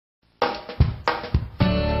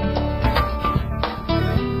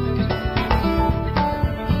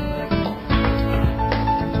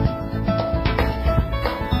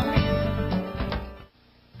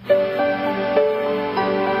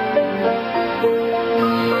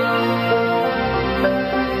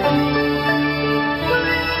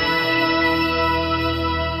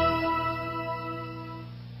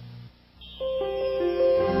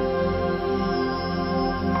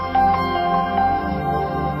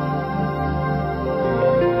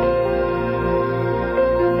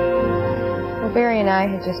and I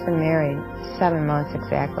had just been married 7 months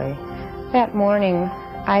exactly. That morning,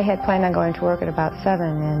 I had planned on going to work at about 7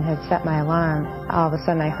 and had set my alarm. All of a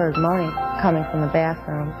sudden, I heard moaning coming from the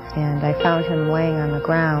bathroom, and I found him laying on the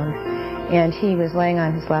ground, and he was laying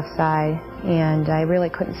on his left side, and I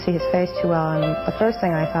really couldn't see his face too well, and the first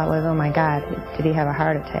thing I thought was, oh my God, did he have a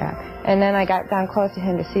heart attack? And then I got down close to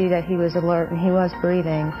him to see that he was alert and he was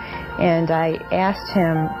breathing, and I asked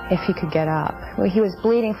him if he could get up. Well, he was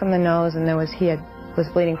bleeding from the nose, and he was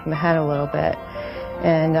bleeding from the head a little bit,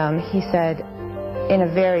 and he said, in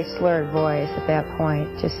a very slurred voice at that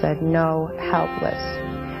point, just said, no, helpless.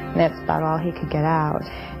 And that's about all he could get out.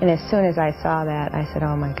 And as soon as I saw that, I said,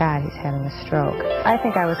 oh my God, he's having a stroke. I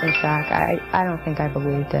think I was in shock. I don't think I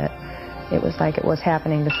believed it. It was like it was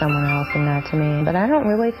happening to someone else and not to me. But I don't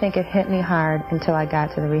really think it hit me hard until I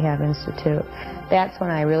got to the Rehab Institute. That's when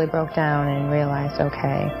I really broke down and realized,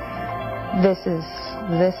 okay, this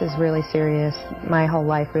is really serious. My whole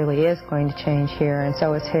life really is going to change here, and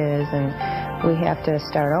so is his, and we have to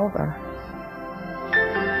start over.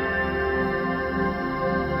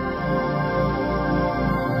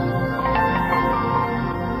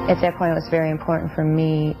 At that point, it was very important for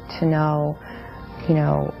me to know,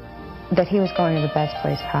 that he was going to the best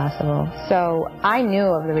place possible. So I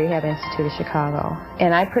knew of the Rehab Institute of Chicago,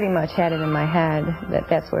 and I pretty much had it in my head that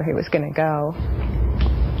that's where he was going to go.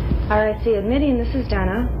 RSC admitting, this is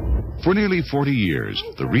Donna. For nearly 40 years,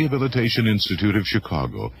 the Rehabilitation Institute of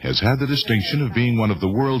Chicago has had the distinction of being one of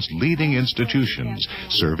the world's leading institutions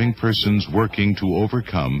serving persons working to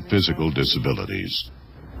overcome physical disabilities.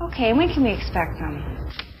 Okay, when can we expect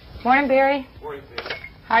them? Morning, Barry. Morning, Pam.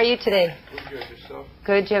 How are you today? Good, yourself?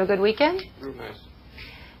 Good. Did you have a good weekend? Real nice.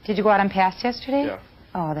 Did you go out on pass yesterday? Yeah.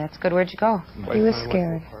 Oh, that's good. Where'd you go? He was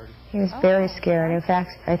scared. He was very scared. In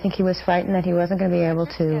fact, I think he was frightened that he wasn't going to be able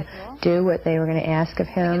to do what they were going to ask of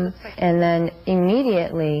him. And then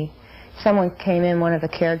immediately, someone came in, one of the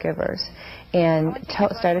caregivers, and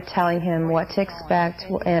started telling him what to expect,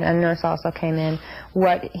 and a nurse also came in,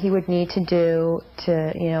 what he would need to do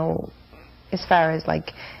to, as far as,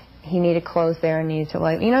 like, he needed clothes there and needed to,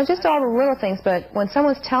 just all the little things. But when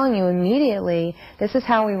someone's telling you immediately, this is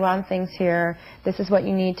how we run things here, this is what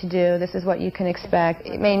you need to do, this is what you can expect,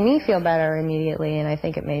 it made me feel better immediately, and I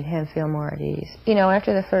think it made him feel more at ease.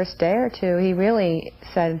 After the first day or two, he really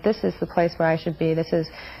said, this is the place where I should be, this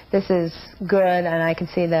is good, and I can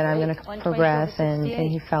see that I'm going to progress, and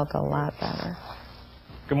he felt a lot better.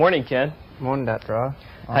 Good morning, Ken. Good morning, Dr. Ross.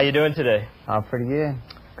 How you doing today? Pretty good.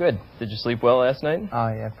 Good. Did you sleep well last night? Oh,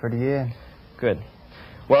 yeah, pretty good. Good.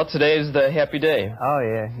 Well, today is the happy day. Oh,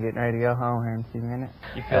 yeah, getting ready to go home here in a few minutes.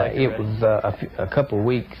 You feel like it was a couple of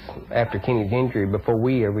weeks after Kenny's injury before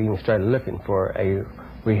we ever even started looking for a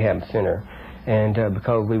rehab center, and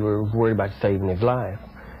because we were worried about saving his life.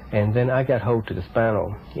 And then I got hold to the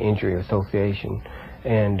Spinal Injury Association,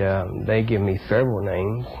 and they gave me several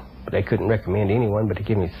names. They couldn't recommend anyone, but they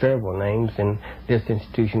gave me several names, and this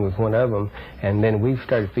institution was one of them. And then we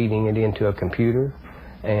started feeding it into a computer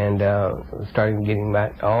and started getting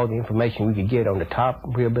back all the information we could get on the top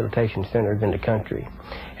rehabilitation centers in the country.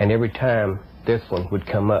 And every time, this one would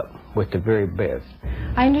come up with the very best.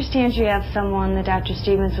 I understand you have someone that Dr.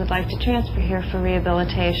 Stevens would like to transfer here for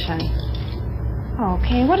rehabilitation.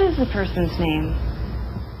 Okay, what is the person's name?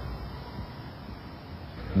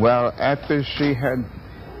 Well, after she had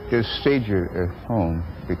this seizure at home,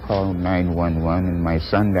 we called 911, and my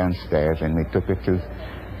son downstairs, and we took her to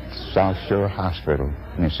South Shore Hospital,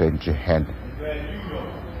 and they said she had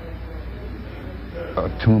a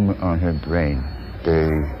tumor on her brain. They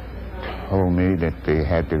told me that they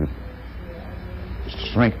had to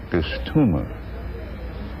shrink this tumor,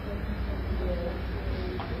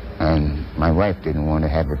 and my wife didn't want to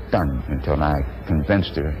have it done until I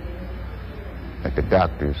convinced her that the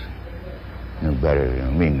doctors knew better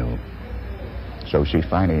than we knew. So she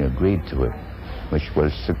finally agreed to it, which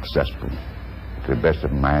was successful, to the best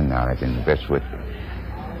of my knowledge, and the best with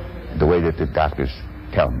the way that the doctors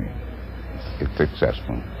tell me. It's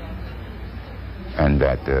successful. And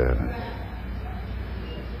that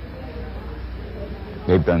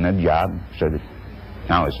they've done their job, so that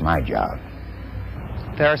now it's my job.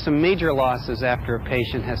 There are some major losses after a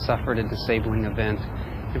patient has suffered a disabling event.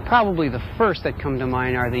 And probably the first that come to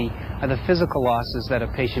mind are the physical losses that a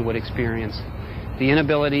patient would experience. The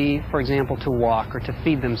inability, for example, to walk or to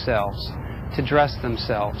feed themselves, to dress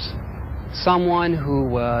themselves. Someone who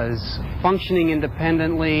was functioning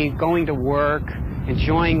independently, going to work,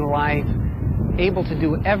 enjoying life, able to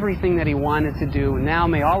do everything that he wanted to do, now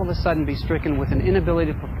may all of a sudden be stricken with an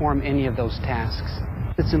inability to perform any of those tasks.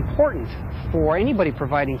 It's important for anybody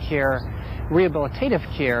providing care,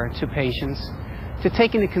 rehabilitative care to patients, to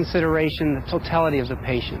take into consideration the totality of the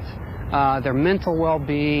patient, their mental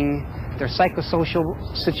well-being, their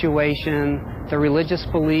psychosocial situation, their religious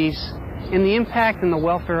beliefs, and the impact and the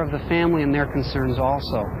welfare of the family and their concerns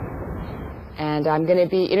also. And I'm going to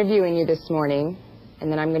be interviewing you this morning,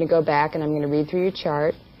 and then I'm going to go back and I'm going to read through your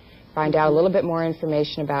chart, find out a little bit more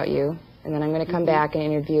information about you, and then I'm going to come back and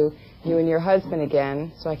interview you and your husband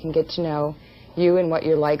again so I can get to know you and what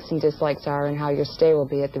your likes and dislikes are and how your stay will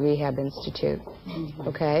be at the Rehab Institute.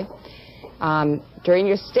 Okay? During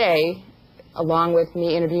your stay, along with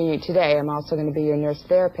me interviewing you today, I'm also going to be your nurse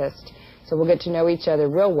therapist. So we'll get to know each other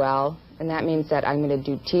real well, and that means that I'm going to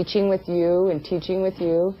do teaching with you,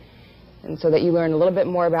 and so that you learn a little bit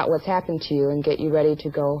more about what's happened to you and get you ready to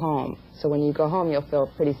go home. So when you go home, you'll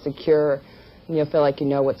feel pretty secure and you'll feel like you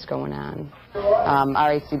know what's going on.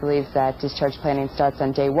 RAC believes that discharge planning starts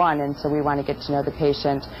on day one, and so we want to get to know the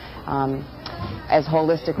patient as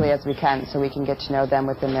holistically as we can, so we can get to know them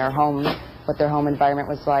within their home, what their home environment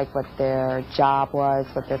was like, what their job was,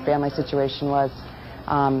 what their family situation was,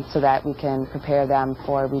 so that we can prepare them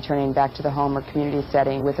for returning back to the home or community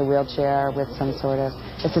setting with a wheelchair, with some sort of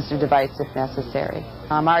assistive device if necessary.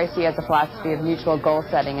 RAC has a philosophy of mutual goal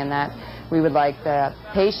setting, in that we would like the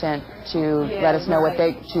patient to let us know what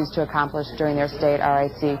they choose to accomplish during their stay at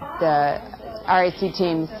RAC. The RAC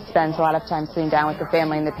team spends a lot of time sitting down with the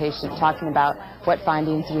family and the patient, talking about what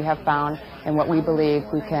findings we have found and what we believe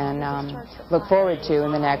we can look forward to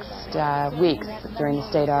in the next weeks during the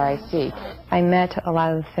stay at RAC. I met a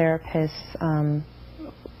lot of the therapists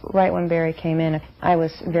right when Barry came in. I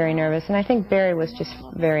was very nervous, and I think Barry was just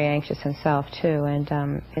very anxious himself too,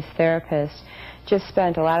 and his therapist just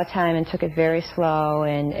spent a lot of time and took it very slow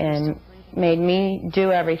and made me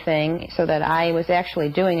do everything so that I was actually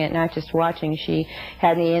doing it, not just watching. She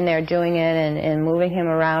had me in there doing it and moving him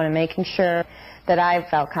around and making sure that I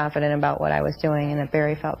felt confident about what I was doing and that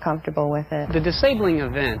Barry felt comfortable with it. The disabling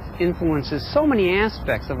event influences so many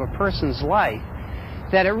aspects of a person's life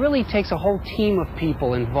that it really takes a whole team of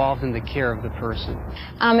people involved in the care of the person.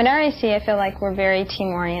 At RAC, I feel like we're very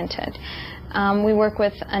team-oriented. We work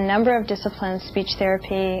with a number of disciplines: speech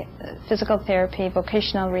therapy, physical therapy,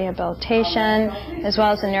 vocational rehabilitation, as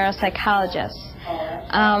well as a neuropsychologist.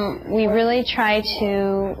 We really try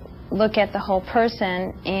to look at the whole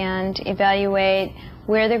person and evaluate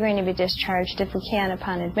where they're going to be discharged, if we can,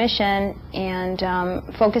 upon admission, and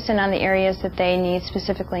focus in on the areas that they need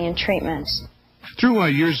specifically in treatment. Through our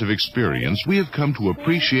years of experience, we have come to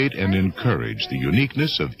appreciate and encourage the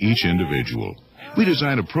uniqueness of each individual. We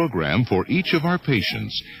design a program for each of our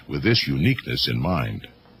patients with this uniqueness in mind.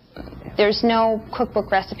 There's no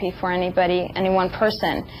cookbook recipe for anybody, any one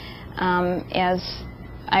person. As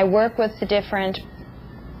I work with the different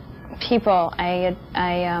people, I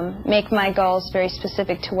make my goals very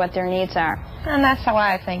specific to what their needs are. And that's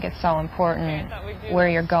why I think it's so important where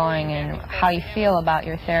you're going and how you feel about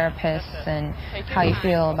your therapists and how you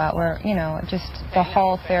feel about where, you know, just the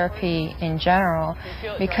whole therapy in general.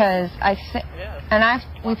 Because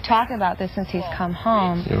we've talked about this since he's come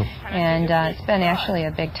home, and it's been actually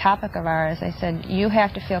a big topic of ours. I said, you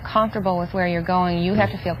have to feel comfortable with where you're going. You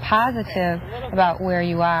have to feel positive about where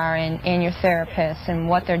you are and your therapists and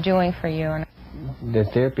what they're doing for you. The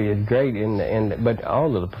therapy is great, but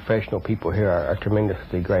all of the professional people here are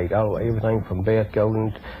tremendously great. Everything from Beth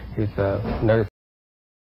Golden, his nurse